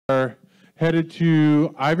are headed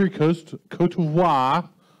to Ivory Coast, Cote d'Ivoire,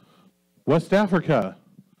 West Africa.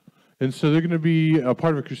 And so they're going to be a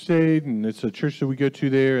part of a crusade, and it's a church that we go to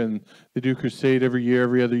there, and they do a crusade every year,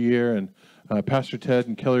 every other year, and Pastor Ted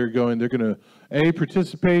and Kelly are going. They're going to, A,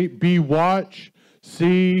 participate, B, watch,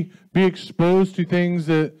 C, be exposed to things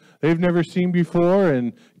that they've never seen before,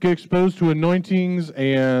 and get exposed to anointings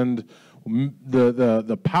and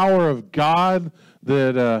the power of God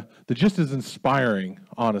that just is inspiring,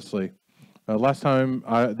 honestly.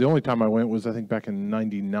 The only time I went was, I think, back in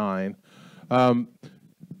 '99.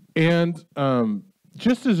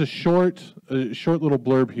 Just as a short little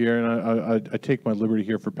blurb here, and I take my liberty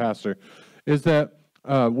here for Pastor, is that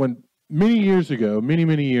when many years ago,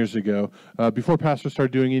 before Pastor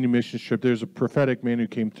started doing any mission trip, there's a prophetic man who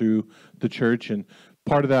came through the church, and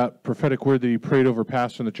part of that prophetic word that he prayed over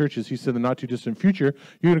Pastor in the church is he said, in the not too distant future,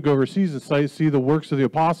 you're going to go overseas and see the works of the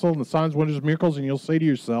apostle and the signs, wonders, miracles, and you'll say to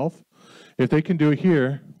yourself, if they can do it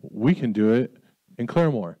here, we can do it in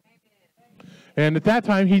Claremore. And at that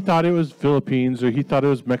time, he thought it was Philippines, or he thought it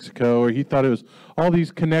was Mexico, or he thought it was all these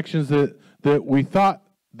connections that we thought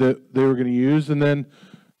that they were going to use. And then,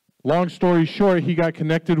 long story short, he got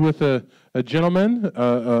connected with a gentleman,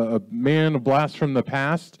 a man, a blast from the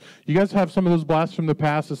past. You guys have some of those blasts from the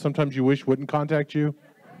past that sometimes you wish wouldn't contact you?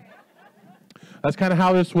 That's kind of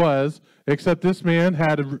how this was, except this man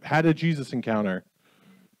had a Jesus encounter.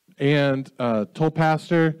 And told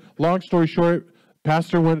Pastor, long story short,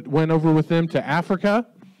 Pastor went over with them to Africa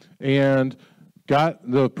and got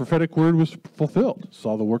the prophetic word was fulfilled.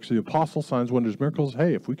 Saw the works of the apostles, signs, wonders, miracles.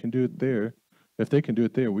 Hey, if we can do it there, if they can do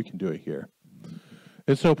it there, we can do it here.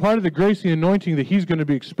 And so part of the grace and anointing that he's going to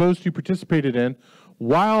be exposed to, participated in,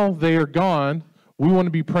 while they are gone, we want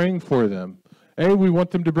to be praying for them. A, we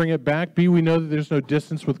want them to bring it back. B, we know that there's no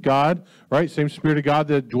distance with God, right? Same Spirit of God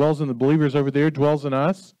that dwells in the believers over there dwells in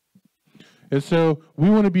us. And so we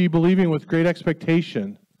want to be believing with great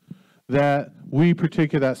expectation that we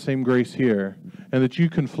partake of that same grace here, and that you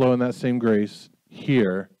can flow in that same grace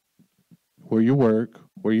here, where you work,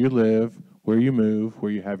 where you live, where you move,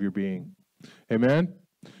 where you have your being. Amen?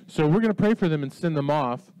 So we're going to pray for them and send them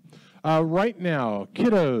off. Right now,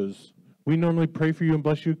 kiddos, we normally pray for you and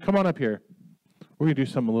bless you. Come on up here. We're going to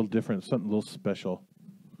do something a little different, something a little special.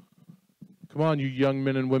 Come on, you young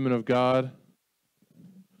men and women of God.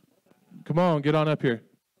 Come on, get on up here.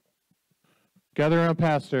 Gather around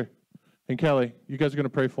Pastor and Kelly. You guys are going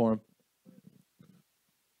to pray for him.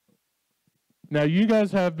 Now, you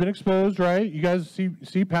guys have been exposed, right? You guys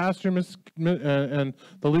see Pastor and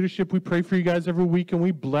the leadership. We pray for you guys every week, and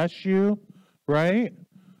we bless you, right?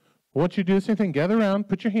 I want you to do the same thing. Gather around.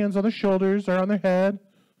 Put your hands on their shoulders or on their head,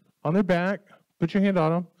 on their back. Put your hand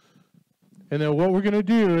on them. And then what we're going to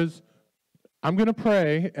do is I'm going to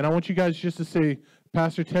pray, and I want you guys just to say,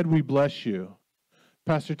 Pastor Ted, we bless you.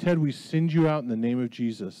 Pastor Ted, we send you out in the name of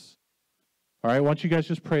Jesus. All right, why don't you guys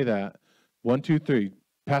just pray that? 1, 2, 3.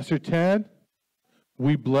 Pastor Ted,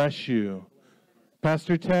 we bless you.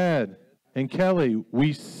 Pastor Ted and Kelly,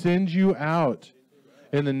 we send you out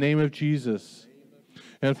in the name of Jesus.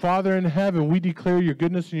 And Father in heaven, we declare your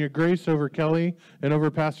goodness and your grace over Kelly and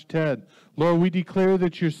over Pastor Ted. Lord, we declare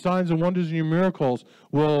that your signs and wonders and your miracles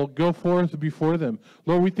will go forth before them.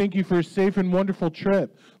 Lord, we thank you for a safe and wonderful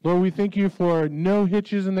trip. Lord, we thank you for no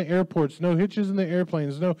hitches in the airports, no hitches in the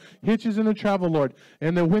airplanes, no hitches in the travel, Lord.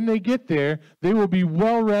 And that when they get there, they will be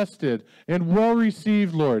well rested and well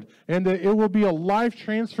received, Lord. And that it will be a life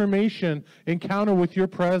transformation encounter with your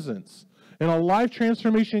presence. And a life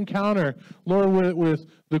transformation encounter, Lord, with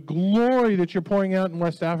the glory that you're pouring out in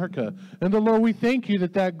West Africa. And Lord, we thank you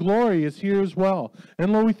that glory is here as well.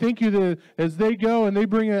 And Lord, we thank you that as they go and they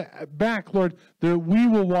bring it back, Lord, that we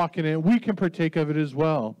will walk in it. We can partake of it as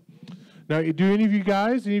well. Now, do any of you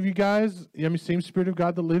guys, same Spirit of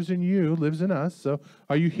God that lives in you, lives in us. So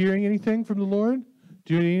are you hearing anything from the Lord?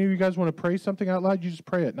 Do any of you guys want to pray something out loud? You just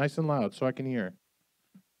pray it nice and loud so I can hear.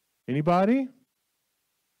 Anybody?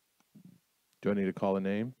 Do I need to call a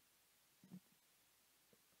name?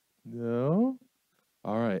 No?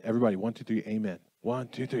 All right. Everybody, 1, 2, 3, amen. 1,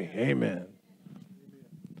 2, 3, amen.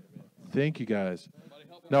 Thank you, guys.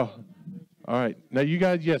 No. All right. Now, you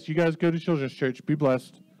guys go to Children's Church. Be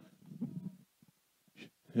blessed.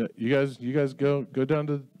 Yeah, you guys go down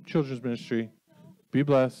to Children's Ministry. Be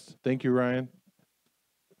blessed. Thank you, Ryan.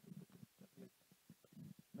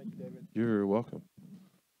 Thank you, David. You're welcome.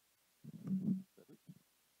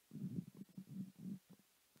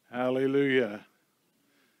 Hallelujah.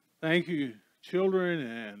 Thank you, children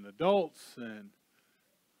and adults. And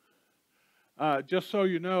just so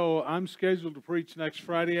you know, I'm scheduled to preach next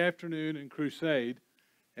Friday afternoon in Crusade,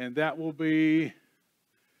 and that will be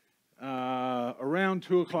around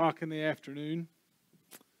 2 o'clock in the afternoon,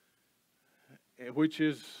 which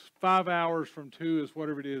is 5 hours from 2 is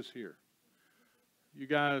whatever it is here. You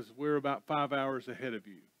guys, we're about 5 hours ahead of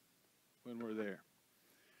you when we're there.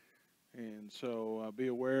 And so be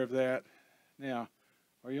aware of that. Now,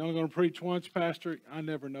 are you only going to preach once, Pastor? I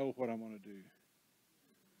never know what I'm going to do.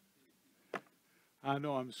 I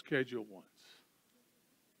know I'm scheduled once.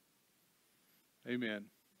 Amen.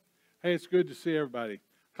 Hey, it's good to see everybody.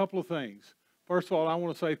 A couple of things. First of all, I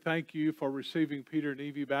want to say thank you for receiving Peter and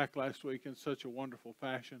Evie back last week in such a wonderful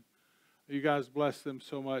fashion. You guys blessed them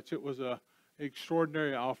so much. It was an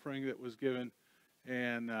extraordinary offering that was given,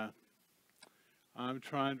 and I'm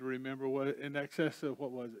trying to remember what in excess of,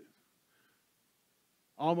 what was it?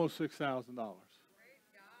 Almost $6,000.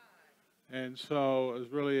 And so it was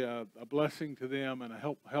really a blessing to them and a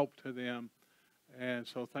help to them. And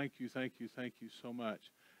so thank you so much.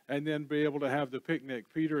 And then be able to have the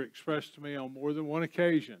picnic. Peter expressed to me on more than one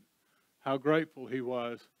occasion how grateful he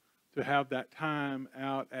was to have that time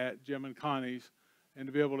out at Jim and Connie's and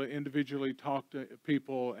to be able to individually talk to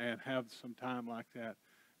people and have some time like that.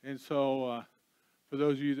 And so for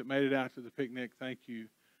those of you that made it out to the picnic, thank you.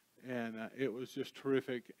 And it was just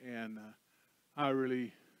terrific. And I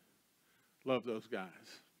really love those guys.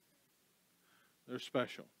 They're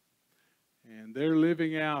special. And they're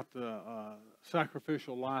living out the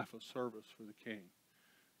sacrificial life of service for the King.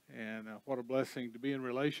 And what a blessing to be in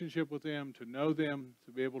relationship with them, to know them,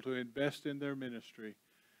 to be able to invest in their ministry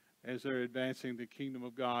as they're advancing the kingdom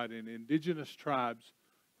of God in indigenous tribes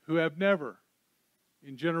who have never,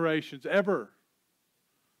 in generations, ever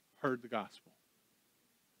heard the gospel.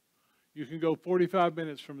 You can go 45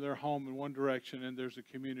 minutes from their home in one direction and there's a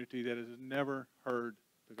community that has never heard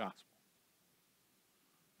the gospel.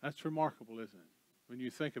 That's remarkable, isn't it? When you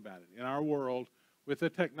think about it. In our world, with the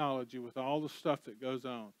technology, with all the stuff that goes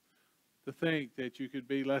on, to think that you could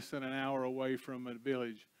be less than an hour away from a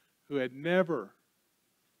village who had never,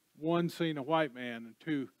 one, seen a white man, and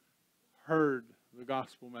two, heard the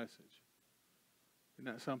gospel message.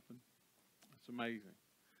 Isn't that something? It's amazing.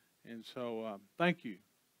 And so, thank you.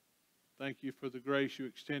 Thank you for the grace you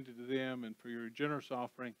extended to them and for your generous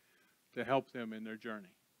offering to help them in their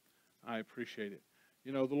journey. I appreciate it.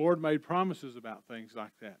 You know, the Lord made promises about things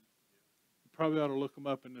like that. You probably ought to look them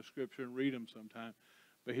up in the Scripture and read them sometime.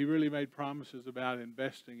 But He really made promises about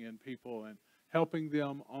investing in people and helping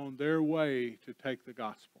them on their way to take the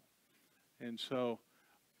gospel. And so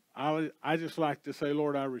I just like to say,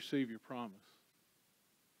 Lord, I receive your promise.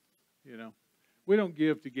 You know, we don't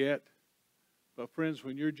give to get. But friends,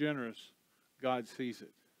 when you're generous, God sees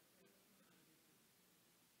it.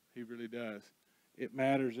 He really does. It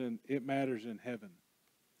matters in heaven.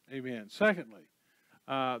 Amen. Secondly,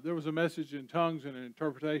 there was a message in tongues and an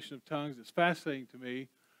interpretation of tongues that's fascinating to me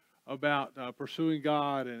about pursuing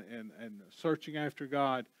God and searching after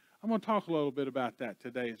God. I'm going to talk a little bit about that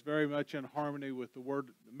today. It's very much in harmony with the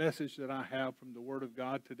message that I have from the Word of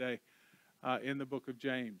God today in the book of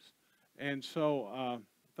James. And so,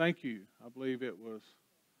 thank you. I believe it was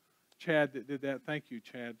Chad that did that. Thank you,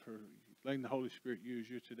 Chad, for letting the Holy Spirit use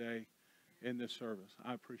you today in this service.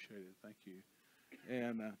 I appreciate it. Thank you.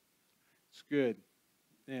 And it's good.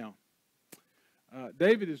 Now,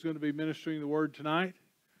 David is going to be ministering the Word tonight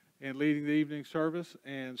and leading the evening service.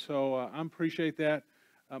 And so I appreciate that.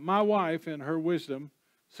 My wife, in her wisdom,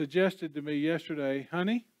 suggested to me yesterday,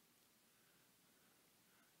 honey,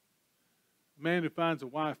 a man who finds a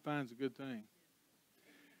wife finds a good thing.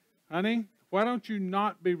 Honey, why don't you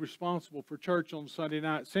not be responsible for church on Sunday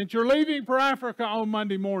night since you're leaving for Africa on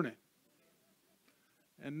Monday morning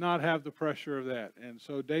and not have the pressure of that? And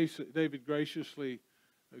so David graciously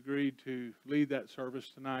agreed to lead that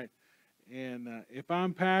service tonight. And if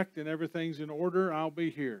I'm packed and everything's in order, I'll be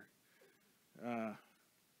here.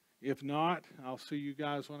 If not, I'll see you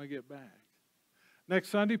guys when I get back. Next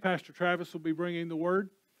Sunday, Pastor Travis will be bringing the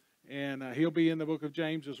Word. And he'll be in the book of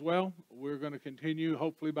James as well. We're going to continue,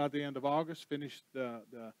 hopefully by the end of August, finish the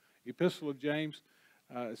epistle of James.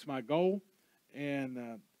 It's my goal.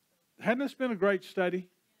 And hadn't this been a great study?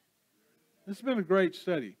 This has been a great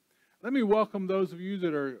study. Let me welcome those of you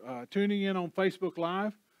that are tuning in on Facebook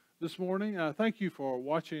Live this morning. Thank you for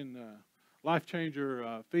watching Life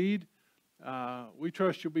Changer feed. We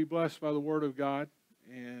trust you'll be blessed by the Word of God.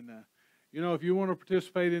 And you know, if you want to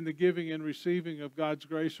participate in the giving and receiving of God's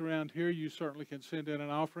grace around here, you certainly can send in an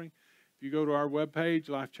offering. If you go to our webpage,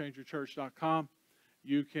 lifechangerchurch.com,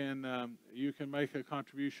 you can make a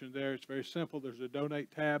contribution there. It's very simple. There's a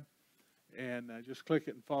donate tab, and just click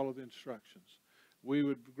it and follow the instructions. We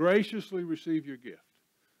would graciously receive your gift.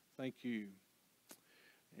 Thank you.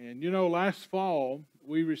 And you know, last fall,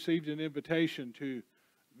 we received an invitation to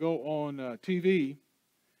go on TV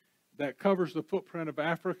that covers the footprint of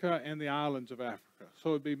Africa and the islands of Africa. So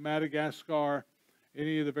it'd be Madagascar,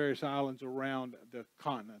 any of the various islands around the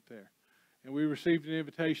continent there. And we received an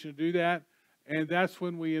invitation to do that. And that's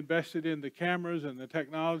when we invested in the cameras and the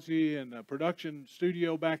technology and the production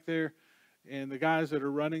studio back there and the guys that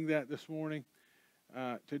are running that this morning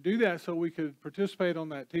to do that so we could participate on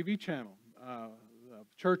that TV channel.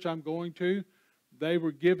 The church I'm going to, they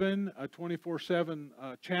were given a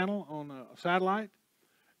 24/7 channel on a satellite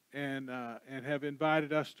and have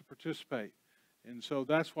invited us to participate. And so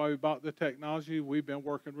that's why we bought the technology. We've been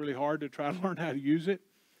working really hard to try to learn how to use it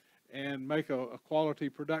and make a quality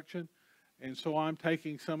production. And so I'm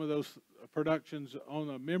taking some of those productions on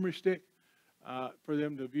a memory stick for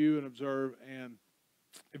them to view and observe. And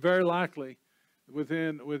very likely,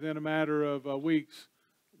 within a matter of weeks,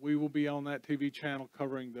 we will be on that TV channel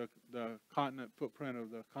covering the continent footprint of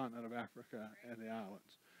the continent of Africa and the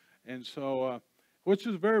islands. And so, which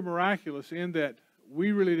is very miraculous in that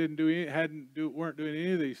we really weren't doing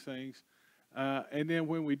any of these things. And then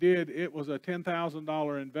when we did, it was a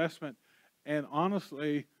 $10,000 investment. And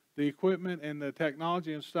honestly, the equipment and the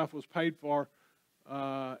technology and stuff was paid for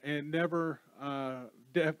and never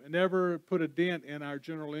put a dent in our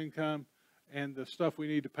general income and the stuff we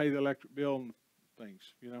need to pay the electric bill and things,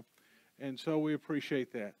 you know. And so we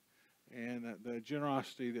appreciate that and the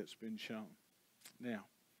generosity that's been shown. Now,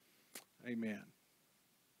 amen.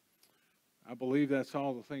 I believe that's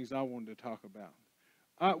all the things I wanted to talk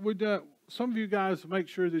about. Would some of you guys make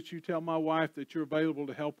sure that you tell my wife that you're available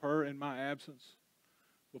to help her in my absence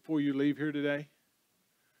before you leave here today?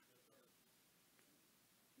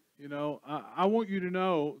 You know, I want you to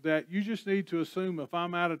know that you just need to assume if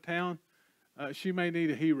I'm out of town, she may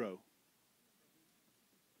need a hero.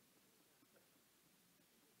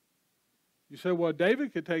 You say, well,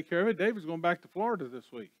 David could take care of it. David's going back to Florida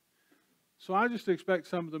this week. So I just expect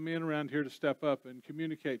some of the men around here to step up and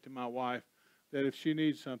communicate to my wife that if she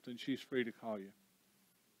needs something, she's free to call you.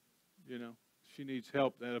 You know, if she needs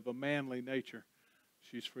help that of a manly nature,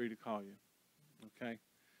 she's free to call you. Okay?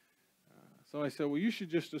 So I said, well, you should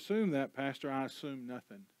just assume that, Pastor. I assume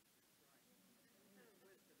nothing.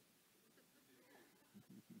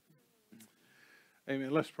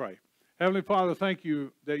 Amen. Let's pray. Heavenly Father, thank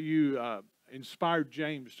you that you inspired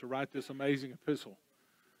James to write this amazing epistle.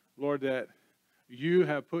 Lord, that you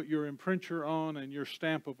have put your imprinter on and your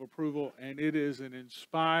stamp of approval, and it is an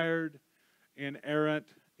inspired, inerrant,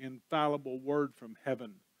 infallible word from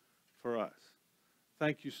heaven for us.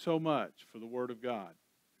 Thank you so much for the Word of God.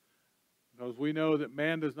 Because we know that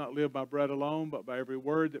man does not live by bread alone, but by every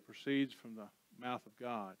word that proceeds from the mouth of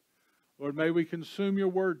God. Lord, may we consume your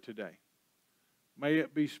word today. May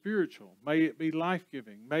it be spiritual. May it be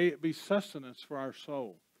life-giving. May it be sustenance for our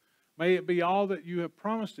soul. May it be all that you have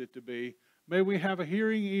promised it to be. May we have a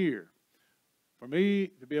hearing ear for me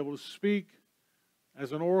to be able to speak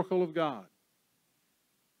as an oracle of God.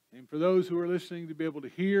 And for those who are listening to be able to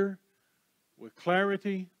hear with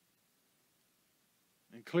clarity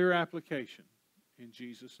and clear application. In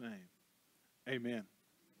Jesus' name, amen.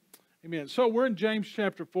 Amen. So we're in James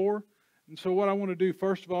chapter 4. And so what I want to do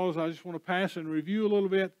first of all is I just want to pass and review a little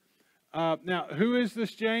bit. Now, who is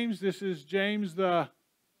this James? This is James, the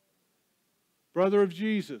brother of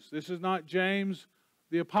Jesus. This is not James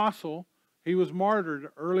the apostle. He was martyred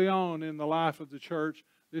early on in the life of the church.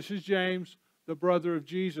 This is James, the brother of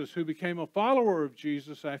Jesus, who became a follower of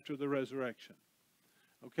Jesus after the resurrection.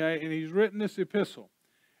 Okay, and he's written this epistle.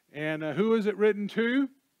 And who is it written to?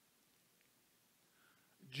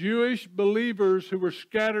 Jewish believers who were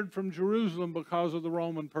scattered from Jerusalem because of the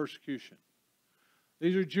Roman persecution.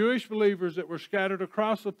 These are Jewish believers that were scattered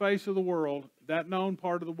across the face of the world, that known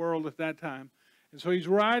part of the world at that time. And so he's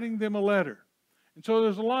writing them a letter. And so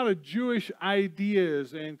there's a lot of Jewish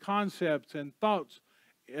ideas and concepts and thoughts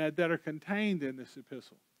that are contained in this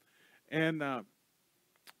epistle. And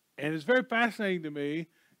it's very fascinating to me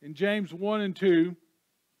in James 1 and 2,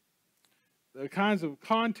 the kinds of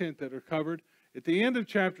content that are covered. At the end of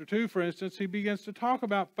chapter 2, for instance, he begins to talk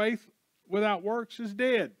about faith without works is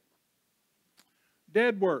dead.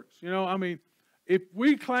 Dead works. You know, I mean, if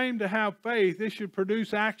we claim to have faith, it should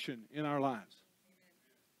produce action in our lives.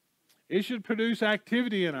 It should produce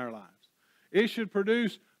activity in our lives. It should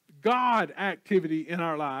produce God activity in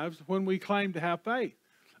our lives when we claim to have faith.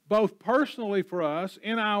 Both personally for us,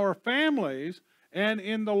 in our families, and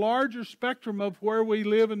in the larger spectrum of where we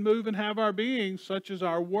live and move and have our being, such as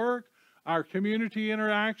our work, our community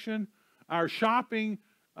interaction, our shopping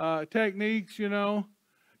techniques, you know.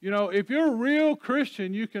 You know, if you're a real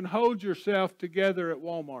Christian, you can hold yourself together at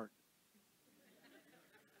Walmart.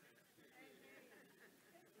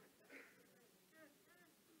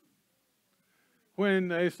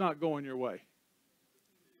 When it's not going your way.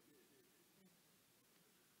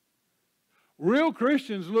 Real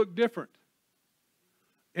Christians look different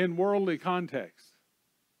in worldly context.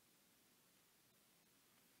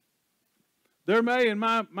 There may, in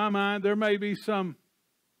my mind, there may be some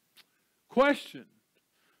question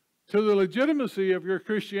to the legitimacy of your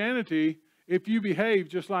Christianity if you behave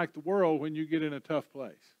just like the world when you get in a tough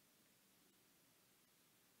place.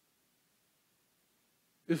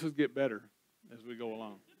 This will get better as we go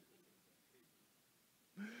along.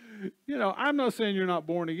 You know, I'm not saying you're not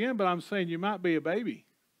born again, but I'm saying you might be a baby.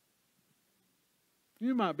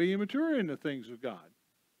 You might be immature in the things of God.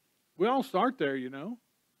 We all start there, you know.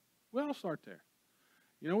 We all start there.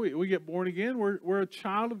 You know, we get born again. We're a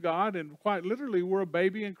child of God, and quite literally, we're a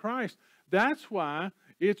baby in Christ. That's why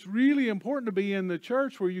it's really important to be in the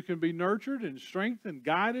church where you can be nurtured and strengthened,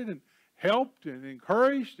 guided and helped and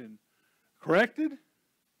encouraged and corrected.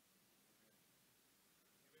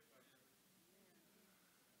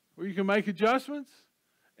 Where you can make adjustments,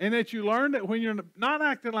 and that you learn that when you're not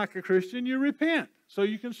acting like a Christian, you repent, so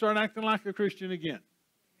you can start acting like a Christian again.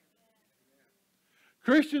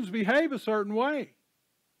 Christians behave a certain way.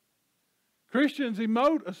 Christians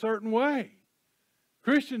emote a certain way.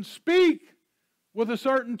 Christians speak with a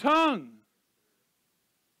certain tongue.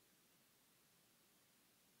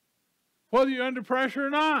 Whether you're under pressure or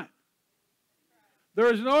not.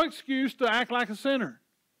 There is no excuse to act like a sinner.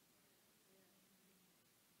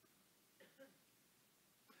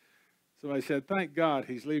 Somebody said, thank God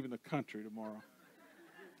he's leaving the country tomorrow.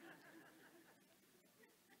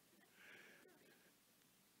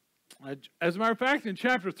 As a matter of fact, in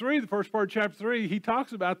chapter 3, the first part of chapter 3, he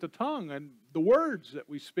talks about the tongue and the words that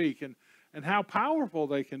we speak and how powerful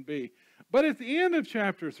they can be. But at the end of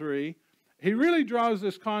chapter 3, he really draws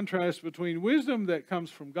this contrast between wisdom that comes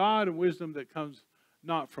from God and wisdom that comes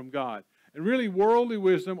not from God. And really worldly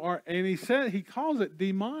wisdom, and he calls it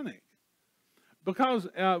demonic. Because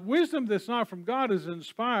wisdom that's not from God is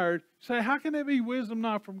inspired. Say, how can it be wisdom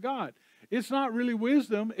not from God? It's not really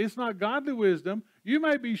wisdom. It's not godly wisdom. You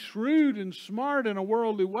may be shrewd and smart in a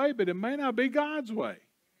worldly way, but it may not be God's way.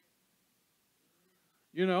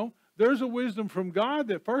 You know, there's a wisdom from God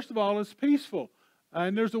that, first of all, is peaceful.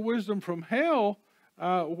 And there's a wisdom from hell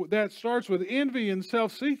that starts with envy and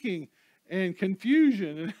self-seeking and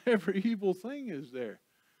confusion, and every evil thing is there.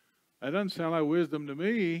 That doesn't sound like wisdom to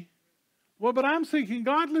me. Well, but I'm seeking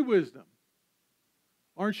godly wisdom.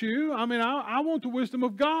 Aren't you? I mean, I want the wisdom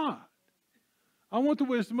of God. I want the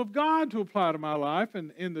wisdom of God to apply to my life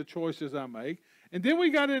and in the choices I make. And then we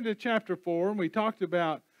got into chapter 4, and we talked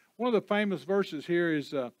about one of the famous verses here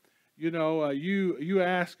is, you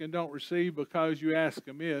ask and don't receive because you ask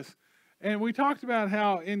amiss. And we talked about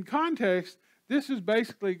how, in context, this is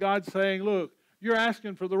basically God saying, look, you're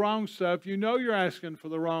asking for the wrong stuff. You know you're asking for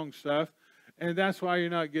the wrong stuff. And that's why you're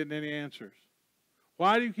not getting any answers.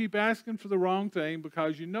 Why do you keep asking for the wrong thing?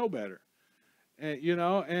 Because you know better. And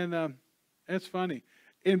it's funny.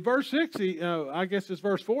 In verse 6, I guess it's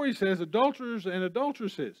verse 4, he says, adulterers and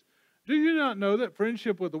adulteresses, do you not know that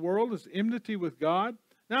friendship with the world is enmity with God?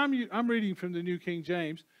 Now I'm reading from the New King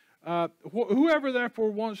James. Whoever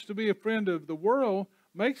therefore wants to be a friend of the world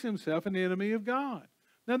makes himself an enemy of God.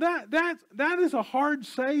 Now that is a hard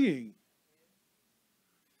saying.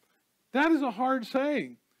 That is a hard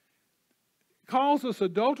saying. Calls us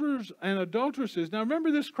adulterers and adulteresses. Now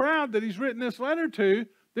remember this crowd that he's written this letter to.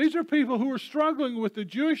 These are people who are struggling with the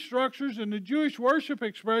Jewish structures and the Jewish worship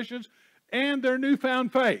expressions and their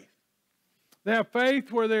newfound faith. They have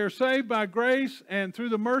faith where they are saved by grace and through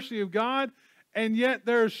the mercy of God, and yet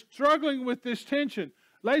they're struggling with this tension.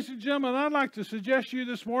 Ladies and gentlemen, I'd like to suggest to you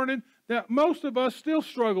this morning that most of us still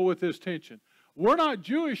struggle with this tension. We're not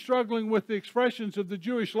Jewish struggling with the expressions of the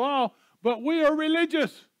Jewish law, but we are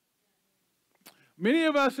religious. Many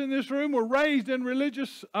of us in this room were raised in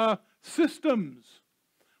religious systems.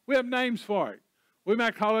 We have names for it. We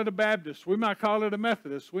might call it a Baptist. We might call it a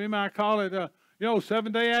Methodist. We might call it a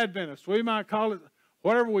Seventh-day Adventist. We might call it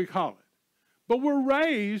whatever we call it. But we're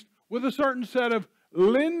raised with a certain set of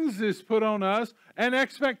lenses put on us and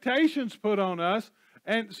expectations put on us.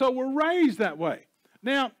 And so we're raised that way.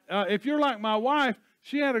 Now, if you're like my wife,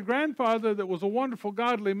 she had a grandfather that was a wonderful,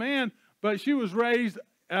 godly man, but she was raised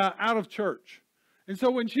out of church. And so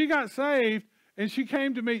when she got saved and she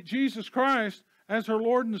came to meet Jesus Christ as her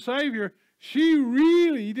Lord and Savior, she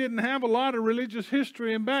really didn't have a lot of religious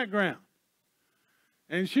history and background.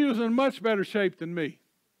 And she was in much better shape than me.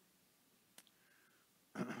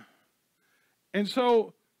 And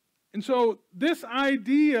so this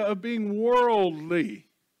idea of being worldly,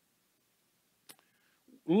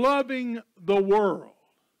 loving the world,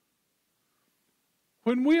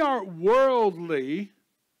 when we are worldly,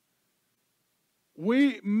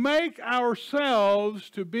 we make ourselves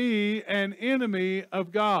to be an enemy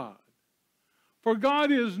of God. For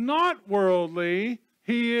God is not worldly,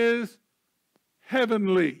 He is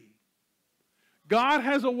heavenly. God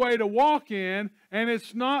has a way to walk in, and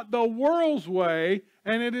it's not the world's way,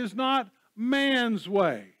 and it is not man's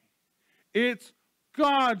way. It's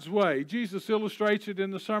God's way. Jesus illustrates it in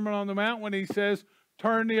the Sermon on the Mount when He says,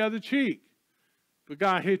 turn the other cheek. The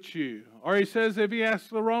guy hits you. Or He says, if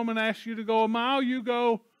the Roman asks you to go a mile, you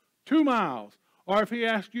go 2 miles. Or if he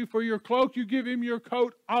asks you for your cloak, you give him your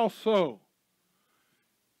coat also.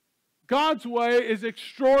 God's way is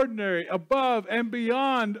extraordinary, above and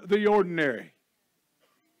beyond the ordinary,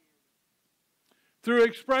 through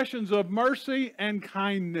expressions of mercy and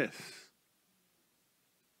kindness.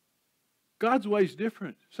 God's way is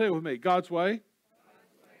different. Say it with me. God's way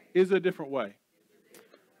is a different way.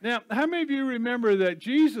 Now, how many of you remember that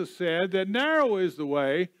Jesus said that narrow is the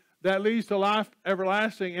way that leads to life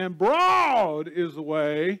everlasting, and broad is the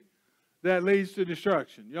way that leads to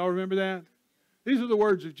destruction? Y'all remember that? These are the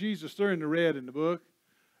words of Jesus. They're in the red in the book.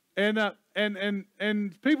 And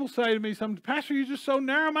people say to me, Pastor, you're just so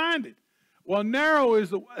narrow-minded. Well, narrow is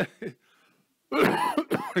the way,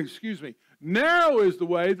 excuse me, narrow is the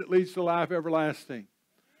way that leads to life everlasting.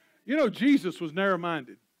 You know, Jesus was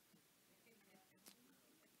narrow-minded.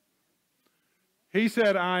 He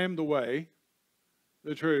said, I am the way,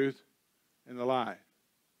 the truth, and the life.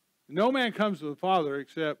 No man comes to the Father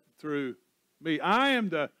except through me. I am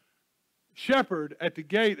the shepherd at the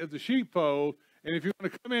gate of the sheepfold, and if you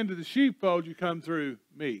want to come into the sheepfold, you come through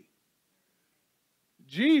me.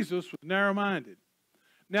 Jesus was narrow-minded.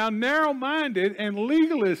 Now, narrow-minded and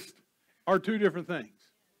legalist are two different things.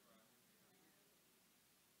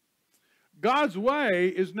 God's way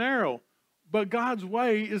is narrow, but God's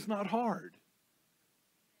way is not hard.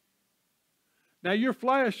 Now, your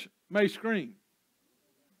flesh may scream.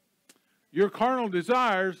 Your carnal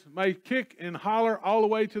desires may kick and holler all the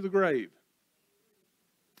way to the grave.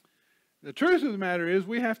 The truth of the matter is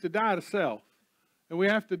we have to die to self. And we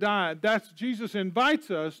have to die. Jesus invites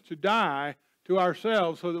us to die to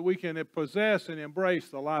ourselves so that we can possess and embrace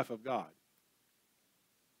the life of God.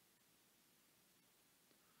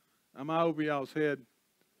 Am I over y'all's head?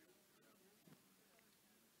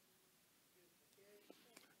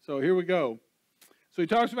 So here we go. So he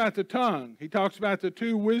talks about the tongue. He talks about the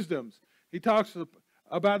two wisdoms. He talks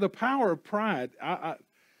about the power of pride.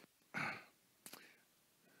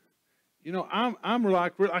 You know, I'm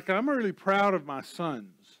really proud of my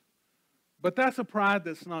sons, but that's a pride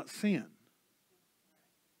that's not sin.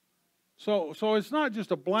 So it's not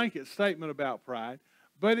just a blanket statement about pride,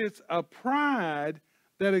 but it's a pride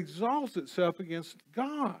that exalts itself against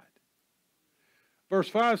God. Verse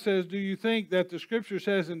 5 says, do you think that the Scripture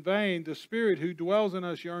says in vain, the Spirit who dwells in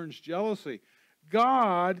us yearns jealousy?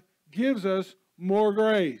 God gives us more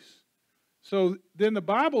grace. So then the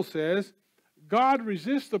Bible says, God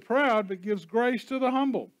resists the proud, but gives grace to the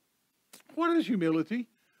humble. What is humility?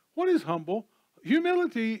 What is humble?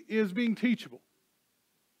 Humility is being teachable.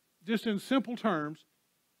 Just in simple terms,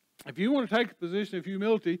 if you want to take a position of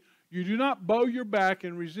humility, you do not bow your back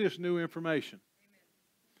and resist new information.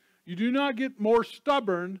 You do not get more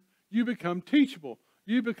stubborn. You become teachable.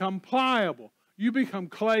 You become pliable. You become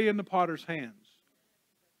clay in the potter's hands.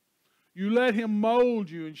 You let him mold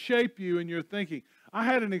you and shape you in your thinking. I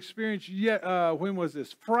had an experience when was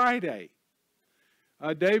this? Friday.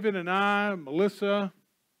 David and I, Melissa,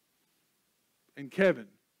 and Kevin,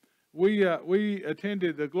 we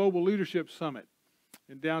attended the Global Leadership Summit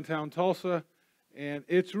in downtown Tulsa, and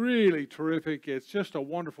it's really terrific. It's just a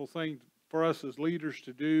wonderful thing for us as leaders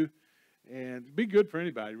to do, and be good for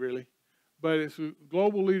anybody, really. But it's a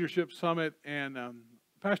Global Leadership Summit, and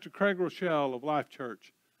Pastor Craig Rochelle of Life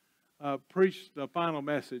Church preached the final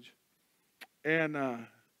message. And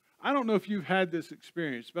I don't know if you've had this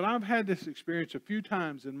experience, but I've had this experience a few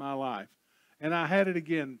times in my life, and I had it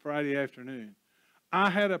again Friday afternoon. I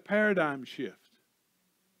had a paradigm shift.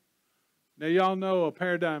 Now, y'all know a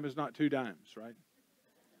paradigm is not two dimes, right?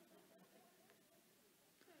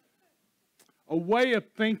 A way of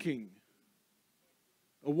thinking,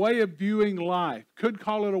 a way of viewing life. Could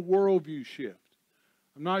call it a worldview shift.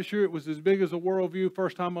 I'm not sure it was as big as a worldview.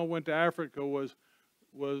 First time I went to Africa was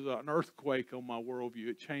an earthquake on my worldview.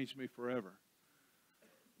 It changed me forever.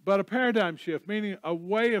 But a paradigm shift, meaning a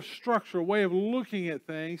way of structure, a way of looking at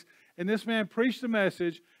things. And this man preached a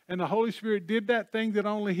message, and the Holy Spirit did that thing that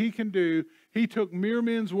only He can do. He took mere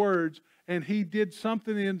men's words and he did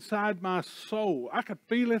something inside my soul. I could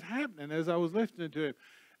feel it happening as I was listening to him.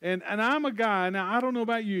 And I'm a guy, now I don't know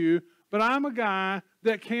about you, but I'm a guy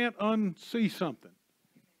that can't unsee something.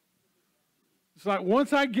 It's like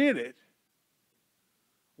once I get it,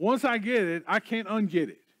 I can't unget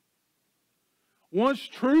it. Once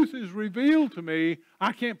truth is revealed to me,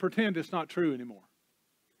 I can't pretend it's not true anymore.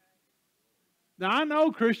 Now, I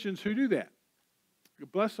know Christians who do that.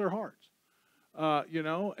 Bless their hearts,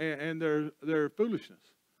 and their foolishness.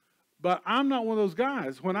 But I'm not one of those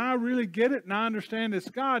guys. When I really get it and I understand it's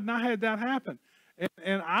God, and I had that happen,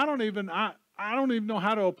 and I don't even know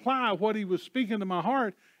how to apply what He was speaking to my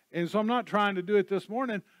heart, and so I'm not trying to do it this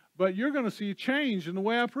morning. But you're going to see a change in the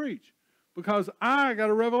way I preach because I got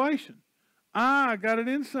a revelation. I got an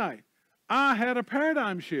insight. I had a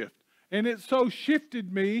paradigm shift, and it so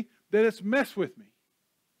shifted me that it's messed with me.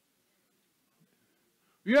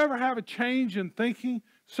 You ever have a change in thinking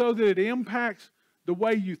so that it impacts the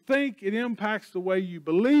way you think, it impacts the way you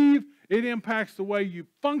believe, it impacts the way you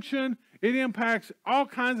function, it impacts all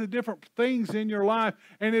kinds of different things in your life,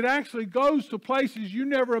 and it actually goes to places you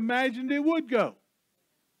never imagined it would go?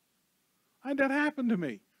 And that happened to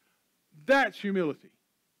me. That's humility.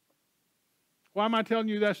 Why am I telling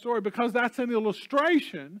you that story? Because that's an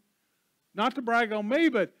illustration, not to brag on me,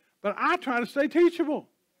 but I try to stay teachable.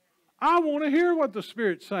 I want to hear what the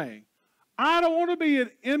Spirit's saying. I don't want to be an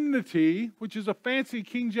enmity, which is a fancy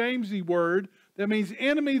King Jamesy word that means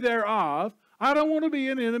enemy thereof. I don't want to be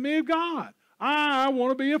an enemy of God. I want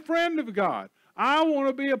to be a friend of God. I want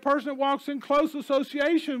to be a person that walks in close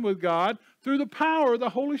association with God through the power of the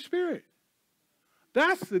Holy Spirit.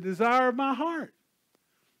 That's the desire of my heart.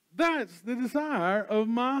 That's the desire of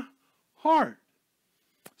my heart.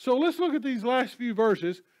 So let's look at these last few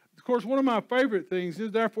verses. Of course, one of my favorite things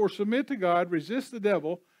is, therefore, submit to God, resist the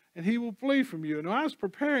devil, and he will flee from you. And when I was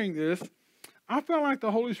preparing this, I felt like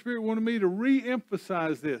the Holy Spirit wanted me to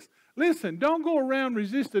re-emphasize this. Listen, don't go around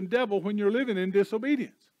resisting the devil when you're living in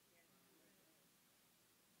disobedience.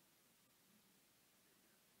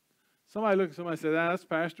 Somebody looked at somebody and said, that's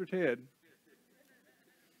Pastor Ted.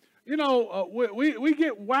 You know, we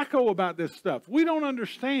get wacko about this stuff. We don't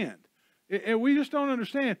understand. And we just don't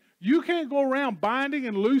understand. You can't go around binding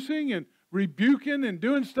and loosing and rebuking and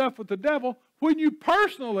doing stuff with the devil when you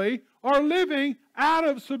personally are living out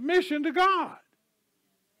of submission to God.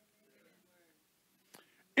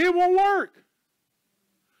 It won't work.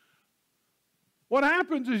 What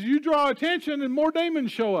happens is you draw attention and more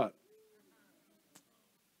demons show up.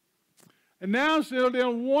 And now instead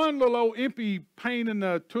of one little old impy pain in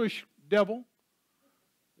the tush devil,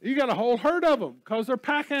 you got a whole herd of them because they're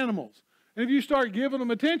pack animals. And if you start giving them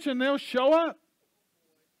attention, they'll show up.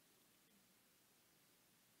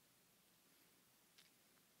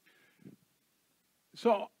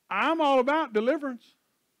 So I'm all about deliverance.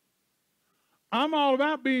 I'm all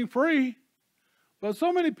about being free. But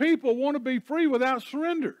so many people want to be free without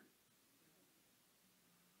surrender.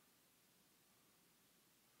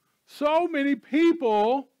 So many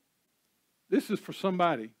people, this is for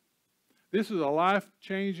somebody. This is a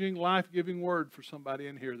life-changing, life-giving word for somebody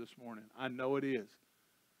in here this morning. I know it is.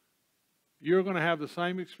 You're going to have the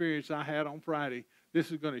same experience I had on Friday. This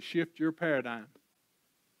is going to shift your paradigm.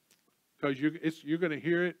 Because you're going to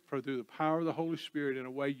hear it through the power of the Holy Spirit in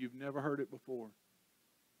a way you've never heard it before.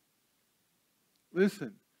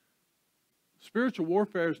 Listen, spiritual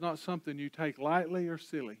warfare is not something you take lightly or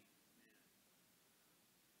silly.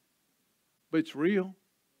 But it's real.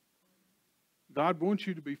 God wants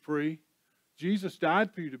you to be free. Jesus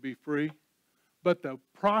died for you to be free. But the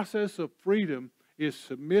process of freedom is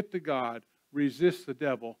submit to God, resist the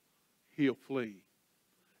devil, he'll flee.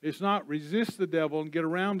 It's not resist the devil and get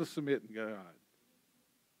around to submitting to God.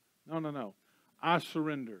 No. I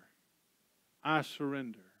surrender. I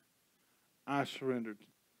surrender. I surrendered.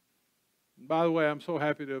 By the way, I'm so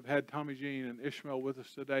happy to have had Tommy Jean and Ishmael with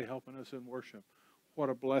us today helping us in worship. What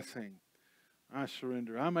a blessing. I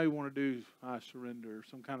surrender. I may want to do I surrender,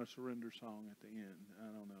 some kind of surrender song at the end. I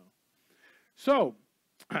don't know. So,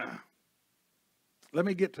 let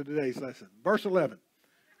me get to today's lesson. Verse 11.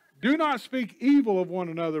 Do not speak evil of one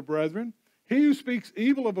another, brethren. He who speaks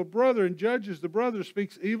evil of a brother and judges the brother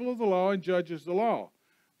speaks evil of the law and judges the law.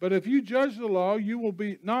 But if you judge the law, you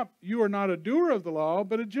are not a doer of the law,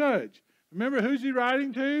 but a judge. Remember, who's he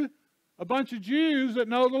writing to? A bunch of Jews that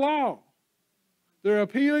know the law. They're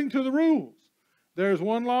appealing to the rules. There's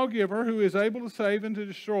one lawgiver who is able to save and to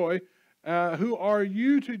destroy. Who are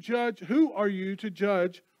you to judge? Who are you to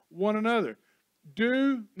judge one another?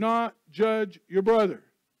 Do not judge your brother.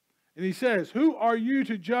 And he says, who are you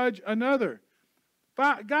to judge another?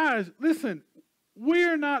 Guys, listen,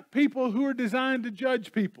 we're not people who are designed to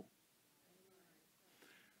judge people.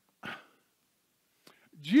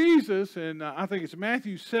 Jesus, and I think it's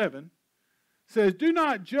Matthew 7, says, do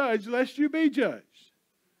not judge lest you be judged.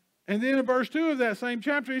 And then in verse 2 of that same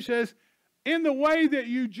chapter, he says, in the way that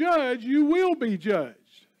you judge, you will be judged.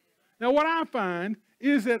 Now, what I find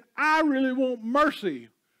is that I really want mercy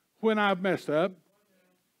when I've messed up,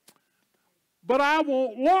 but I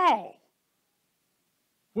want law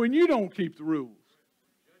when you don't keep the rules.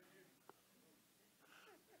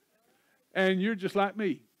 And you're just like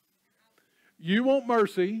me. You want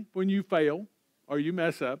mercy when you fail or you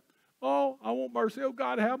mess up. Oh, I want mercy. Oh,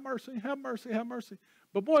 God, have mercy, have mercy, have mercy.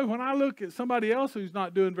 But boy, when I look at somebody else who's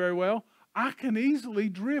not doing very well, I can easily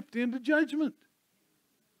drift into judgment.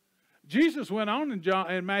 Jesus went on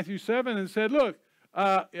in Matthew 7 and said, look,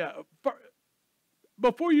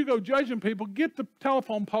 before you go judging people, get the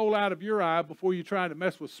telephone pole out of your eye before you try to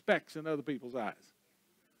mess with specks in other people's eyes.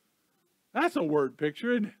 That's a word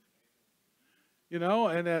picture, isn't it? You know,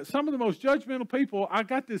 and some of the most judgmental people, I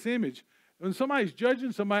got this image. When somebody's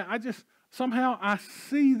judging somebody, somehow I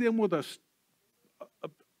see them with a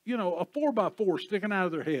 4x4 sticking out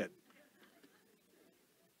of their head.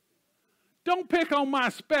 Don't pick on my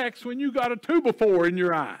specks when you got a 2x4 in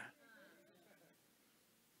your eye.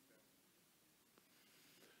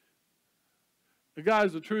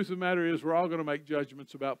 Guys, the truth of the matter is we're all going to make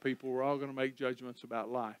judgments about people. We're all going to make judgments about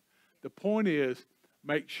life. The point is,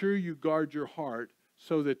 make sure you guard your heart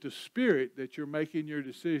so that the spirit that you're making your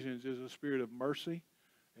decisions is a spirit of mercy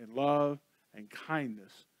and love and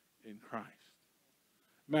kindness in Christ.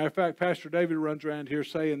 Matter of fact, Pastor David runs around here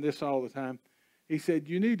saying this all the time. He said,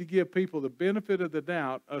 you need to give people the benefit of the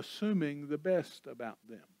doubt, assuming the best about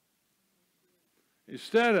them.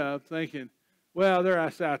 Instead of thinking, well, they're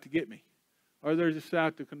just out to get me, or they're just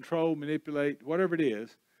out to control, manipulate, whatever it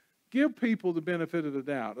is. Give people the benefit of the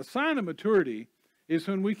doubt. A sign of maturity is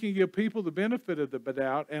when we can give people the benefit of the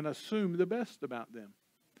doubt and assume the best about them.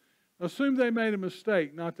 Assume they made a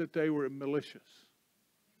mistake, not that they were malicious.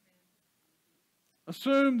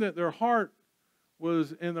 Assume that their heart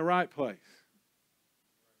was in the right place.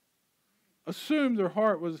 Assume their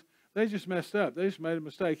heart was, they just messed up. They just made a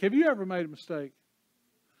mistake. Have you ever made a mistake?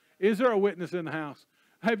 Is there a witness in the house?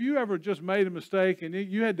 Have you ever just made a mistake and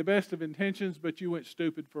you had the best of intentions, but you went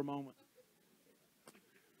stupid for a moment?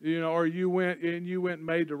 You know, or you went and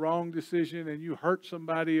made the wrong decision and you hurt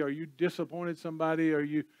somebody, or you disappointed somebody, or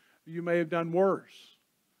you may have done worse.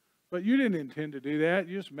 But you didn't intend to do that.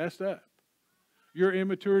 You just messed up. Your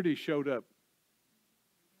immaturity showed up.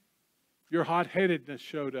 Your hot-headedness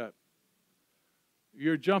showed up.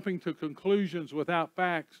 Your jumping to conclusions without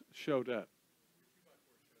facts showed up.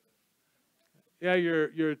 Yeah,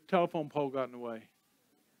 your telephone pole got in the way.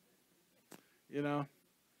 You know.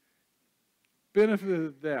 Benefit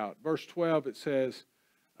of the doubt. Verse 12, it says,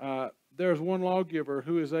 there's one lawgiver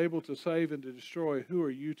who is able to save and to destroy. Who are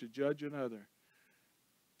you to judge another?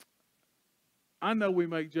 I know we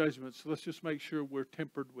make judgments, so let's just make sure we're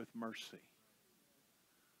tempered with mercy.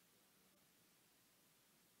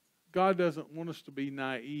 God doesn't want us to be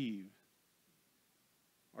naive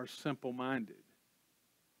or simple-minded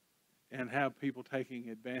and have people taking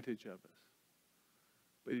advantage of us.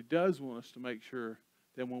 But He does want us to make sure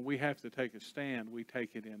that when we have to take a stand, we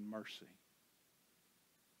take it in mercy.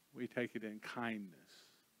 We take it in kindness.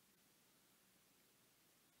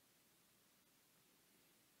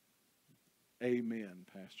 Amen,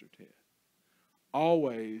 Pastor Ted.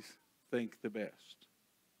 Always think the best.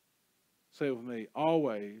 Say it with me.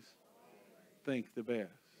 Always think the best.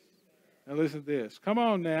 Now listen to this. Come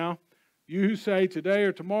on now. You who say today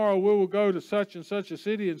or tomorrow we will go to such and such a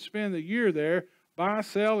city and spend the year there, buy,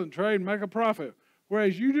 sell, and trade, and make a profit.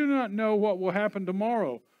 Whereas you do not know what will happen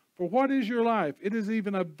tomorrow. For what is your life? It is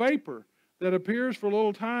even a vapor that appears for a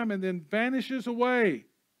little time and then vanishes away.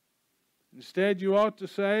 Instead, you ought to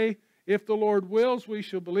say, if the Lord wills, we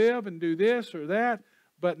shall live and do this or that.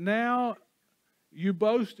 But now you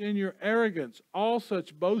boast in your arrogance. All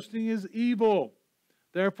such boasting is evil.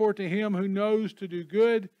 Therefore, to him who knows to do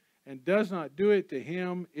good and does not do it, to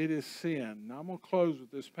him it is sin. Now, I'm going to close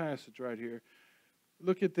with this passage right here.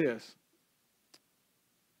 Look at this.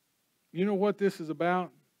 You know what this is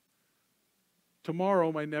about?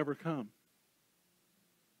 Tomorrow may never come.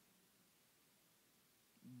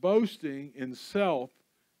 Boasting in self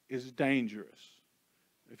is dangerous.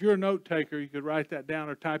 If you're a note taker, you could write that down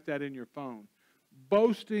or type that in your phone.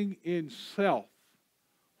 Boasting in self,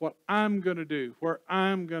 what I'm going to do, where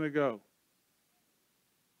I'm going to go.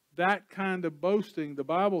 That kind of boasting, the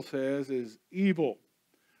Bible says, is evil.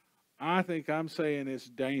 I think I'm saying it's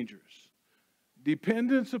dangerous.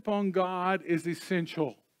 Dependence upon God is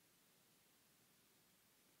essential.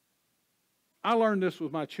 I learned this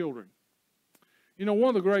with my children. You know, one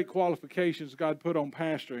of the great qualifications God put on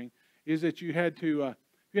pastoring is that you had to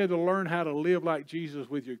learn how to live like Jesus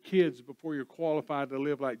with your kids before you're qualified to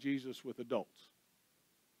live like Jesus with adults.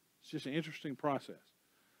 It's just an interesting process.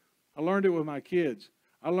 I learned it with my kids.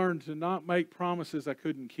 I learned to not make promises I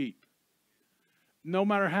couldn't keep. No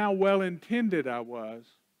matter how well intended I was,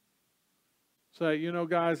 say, you know,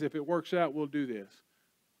 guys, if it works out, we'll do this.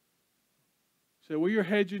 Say, well, you're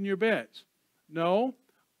hedging your bets. No,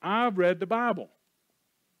 I've read the Bible.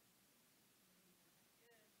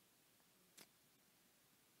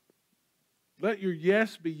 Let your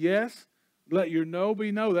yes be yes. Let your no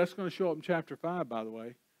be no. That's going to show up in chapter 5, by the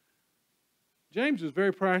way. James is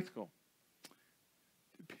very practical.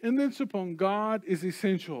 Dependence upon God is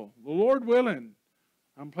essential. The Lord willing,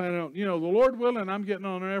 I'm planning on, the Lord willing, I'm getting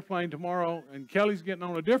on an airplane tomorrow, and Kelly's getting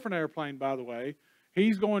on a different airplane, by the way.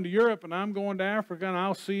 He's going to Europe, and I'm going to Africa, and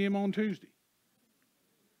I'll see him on Tuesday.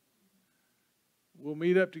 We'll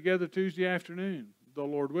meet up together Tuesday afternoon, the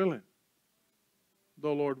Lord willing. The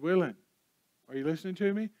Lord willing. Are you listening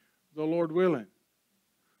to me? The Lord willing.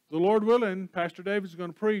 The Lord willing, Pastor David's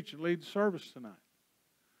going to preach and lead the service tonight.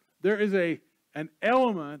 There is an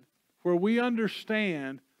element where we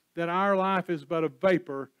understand that our life is but a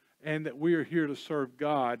vapor and that we are here to serve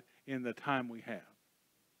God in the time we have.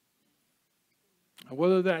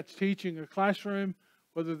 Whether that's teaching a classroom,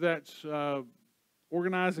 whether that's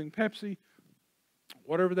organizing Pepsi,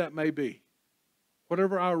 whatever that may be.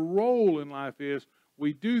 Whatever our role in life is,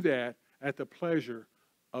 we do that at the pleasure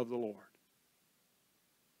of the Lord.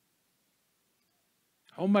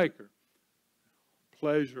 Homemaker,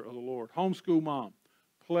 pleasure of the Lord. Homeschool mom,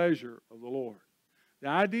 pleasure of the Lord. The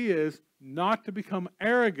idea is not to become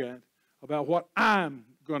arrogant about what I'm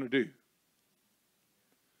going to do,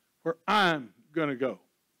 where I'm going to go.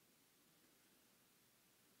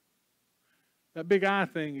 That big I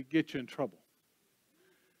thing will get you in trouble.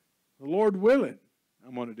 The Lord willing,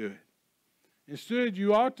 I'm going to do it. Instead,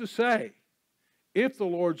 you ought to say, if the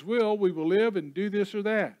Lord's will, we will live and do this or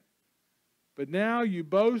that. But now you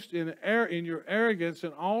boast in your arrogance,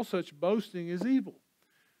 and all such boasting is evil.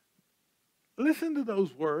 Listen to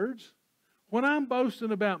those words. When I'm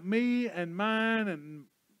boasting about me and mine and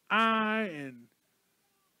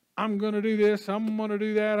I'm going to do this, I'm going to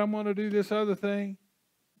do that, I'm going to do this other thing.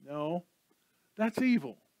 No, that's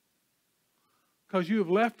evil. Because you have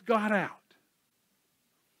left God out.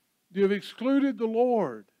 You have excluded the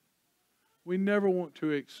Lord. We never want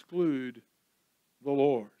to exclude the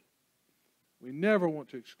Lord. We never want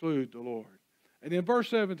to exclude the Lord. And in verse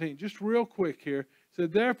 17, just real quick here, it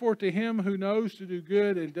said, therefore to him who knows to do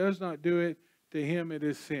good and does not do it, to him it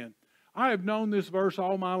is sin. I have known this verse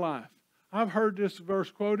all my life. I've heard this verse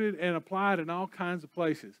quoted and applied in all kinds of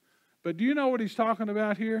places. But do you know what he's talking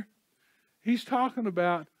about here? He's talking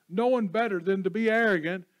about knowing better than to be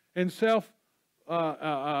arrogant and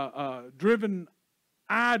self-driven,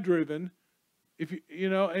 I-driven. If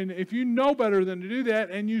you know better than to do that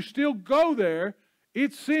and you still go there,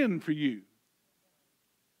 it's sin for you.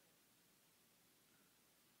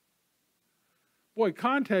 Boy,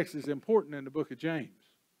 context is important in the book of James.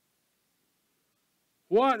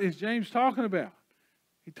 What is James talking about?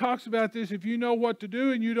 He talks about this, if you know what to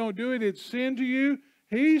do and you don't do it, it's sin to you.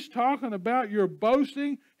 He's talking about your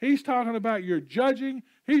boasting. He's talking about your judging.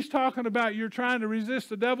 He's talking about you're trying to resist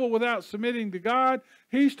the devil without submitting to God.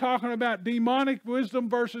 He's talking about demonic wisdom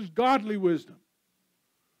versus godly wisdom.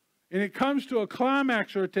 And it comes to a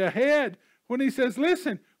climax or to a head when he says,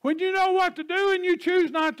 listen, when you know what to do and you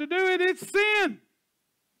choose not to do it, it's sin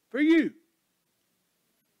for you.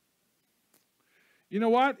 You know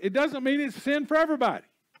what? It doesn't mean it's sin for everybody.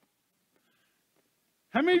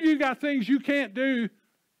 How many of you got things you can't do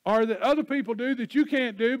or that other people do that you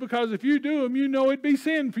can't do because if you do them, you know it'd be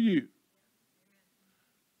sin for you?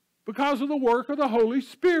 Because of the work of the Holy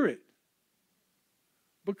Spirit.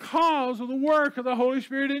 Because of the work of the Holy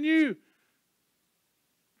Spirit in you.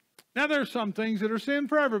 Now, there are some things that are sin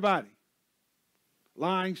for everybody.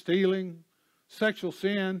 Lying, stealing, sexual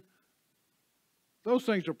sin. Those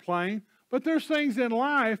things are plain. But there's things in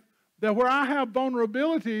life that where I have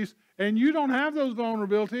vulnerabilities and you don't have those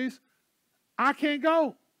vulnerabilities, I can't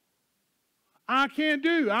go. I can't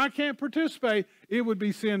do. I can't participate. It would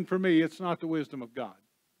be sin for me. It's not the wisdom of God.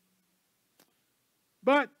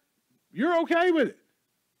 But you're okay with it.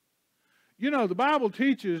 You know, the Bible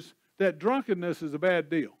teaches that drunkenness is a bad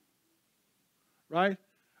deal. Right?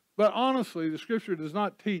 But honestly, the Scripture does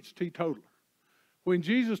not teach teetotaler. When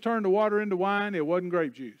Jesus turned the water into wine, it wasn't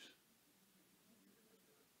grape juice.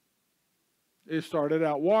 It started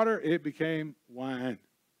out water, it became wine.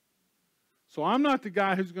 So I'm not the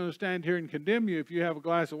guy who's going to stand here and condemn you if you have a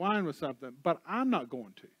glass of wine with something, but I'm not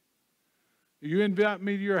going to. You invite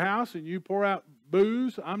me to your house and you pour out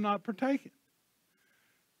booze, I'm not partaking.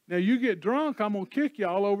 Now you get drunk, I'm going to kick you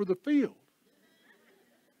all over the field.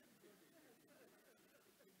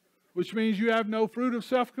 Which means you have no fruit of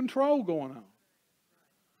self-control going on.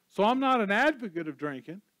 So I'm not an advocate of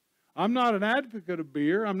drinking. I'm not an advocate of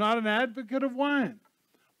beer. I'm not an advocate of wine.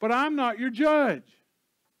 But I'm not your judge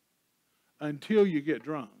until you get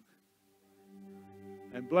drunk.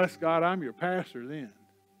 And bless God, I'm your pastor then.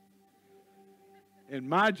 And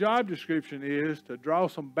my job description is to draw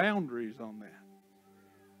some boundaries on that.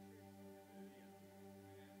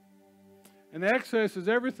 And excess is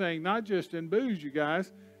everything, not just in booze, you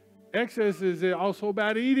guys. Excess is also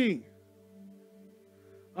about eating.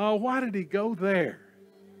 Oh, why did he go there?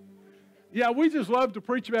 Yeah, we just love to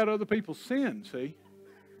preach about other people's sin, see?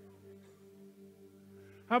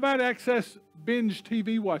 How about excess binge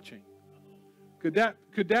TV watching? Could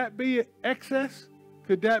that be excess?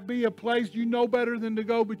 Could that be a place you know better than to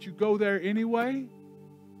go, but you go there anyway?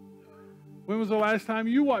 When was the last time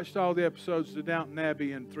you watched all the episodes of Downton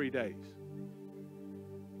Abbey in 3 days?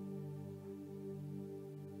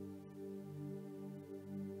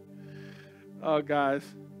 Oh, guys,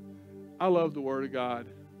 I love the Word of God.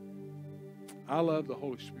 I love the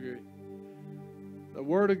Holy Spirit. The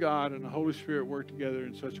Word of God and the Holy Spirit work together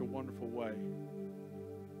in such a wonderful way.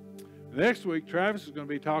 Next week, Travis is going to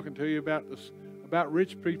be talking to you about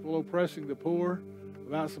rich people oppressing the poor,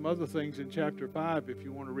 about some other things in chapter 5 if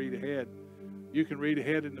you want to read ahead. You can read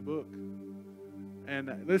ahead in the book.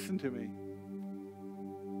 And listen to me.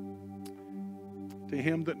 To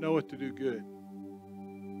him that knoweth to do good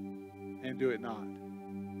and do it not,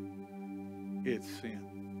 it's sin.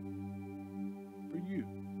 For you.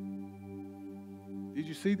 Did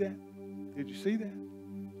you see that? Did you see that?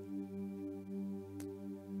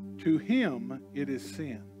 To him it is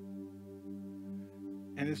sin.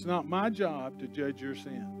 And it's not my job to judge your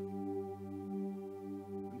sin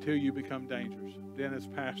until you become dangerous. Then as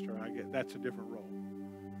pastor, that's a different role.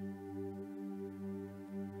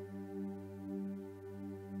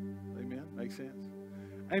 Amen? Makes sense?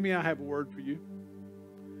 Amy, I have a word for you.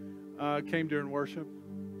 Came during worship.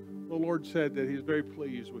 The Lord said that He's very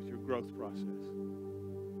pleased with your growth process.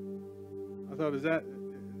 I thought, that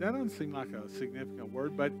doesn't seem like a significant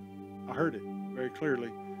word, but I heard it very clearly.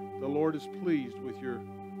 The Lord is pleased with your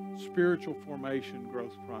spiritual formation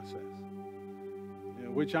growth process. You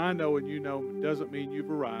know, which I know and you know doesn't mean you've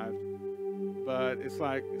arrived, but it's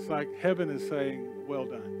like heaven is saying, well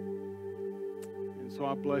done. And so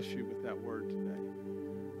I bless you with that word today.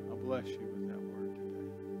 I bless you with that word today.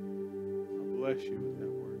 I bless you with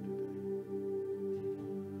that word today.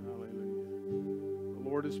 Hallelujah. The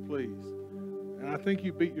Lord is pleased. And I think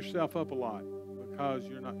you beat yourself up a lot because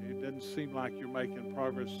it doesn't seem like you're making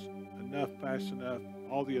progress enough, fast enough,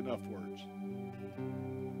 all the enough words.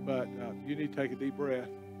 But you need to take a deep breath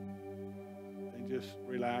and just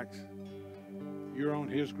relax. You're on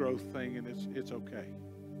His growth thing, and it's okay.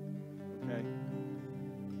 Okay?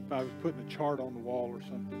 If I was putting a chart on the wall or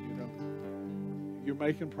something, you're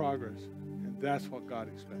making progress, and that's what God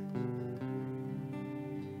expects.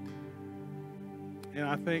 And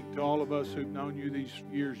I think to all of us who've known you these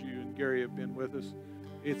years, you and Gary have been with us,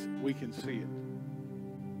 we can see it.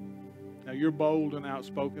 Now, you're bold and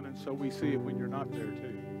outspoken, and so we see it when you're not there,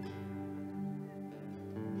 too.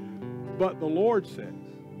 But the Lord says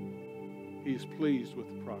He's pleased with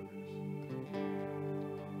the progress.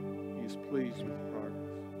 He's pleased with the progress.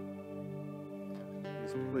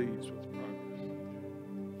 He's pleased with the progress.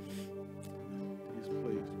 He's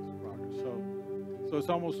pleased with the progress. So it's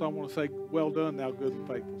almost, I want to say, well done, thou good and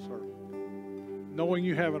faithful servant. Knowing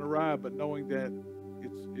you haven't arrived, but knowing that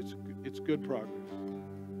it's good progress.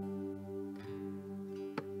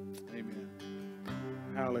 Amen.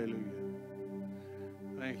 Hallelujah.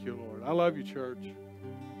 Thank you, Lord. I love you, church.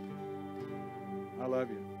 I love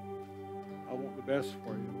you. I want the best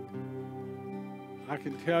for you. I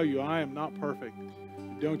can tell you I am not perfect.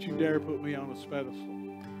 Don't you dare put me on a pedestal.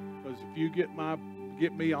 Because if you get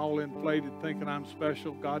me all inflated thinking I'm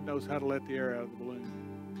special, God knows how to let the air out of the balloon.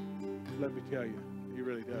 Let me tell you, He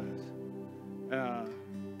really does.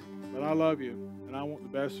 But I love you, and I want the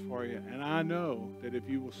best for you. And I know that if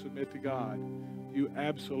you will submit to God, you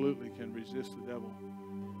absolutely can resist the devil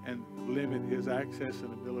and limit his access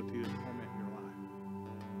and ability to torment your life.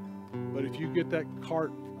 But if you get that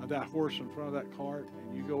horse in front of that cart,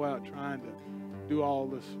 and you go out trying to do all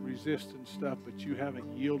this resistance stuff, but you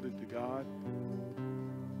haven't yielded to God,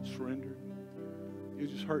 surrendered, you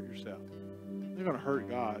just hurt yourself. You're going to hurt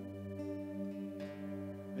God.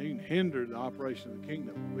 And you can hinder the operation of the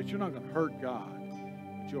kingdom, but you're not going to hurt God,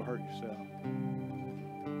 but you'll hurt yourself.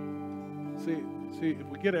 See, if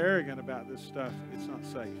we get arrogant about this stuff, it's not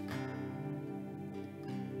safe.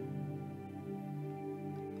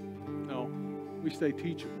 No, we stay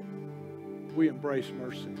teachable. We embrace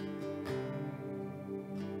mercy.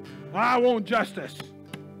 I want justice.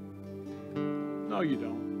 No, you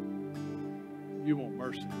don't. You want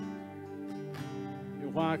mercy.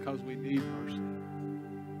 And why? Because we need mercy.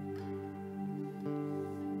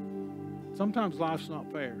 Sometimes life's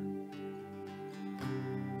not fair.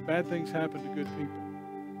 Bad things happen to good people.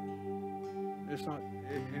 It's not,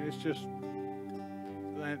 and it's just,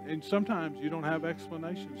 and sometimes you don't have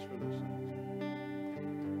explanations for those things.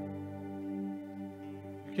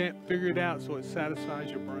 You can't figure it out, so it satisfies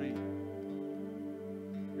your brain,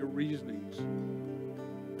 your reasonings.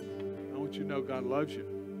 I want you to know God loves you,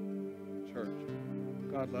 church.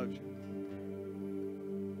 God loves you.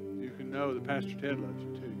 You can know that Pastor Ted loves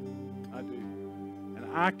you too. I do. And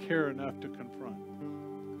I care enough to confront.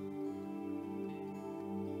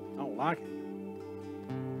 I don't like it.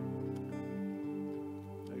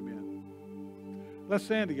 Amen. Let's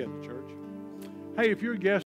stand together, church. Hey, if you're a guest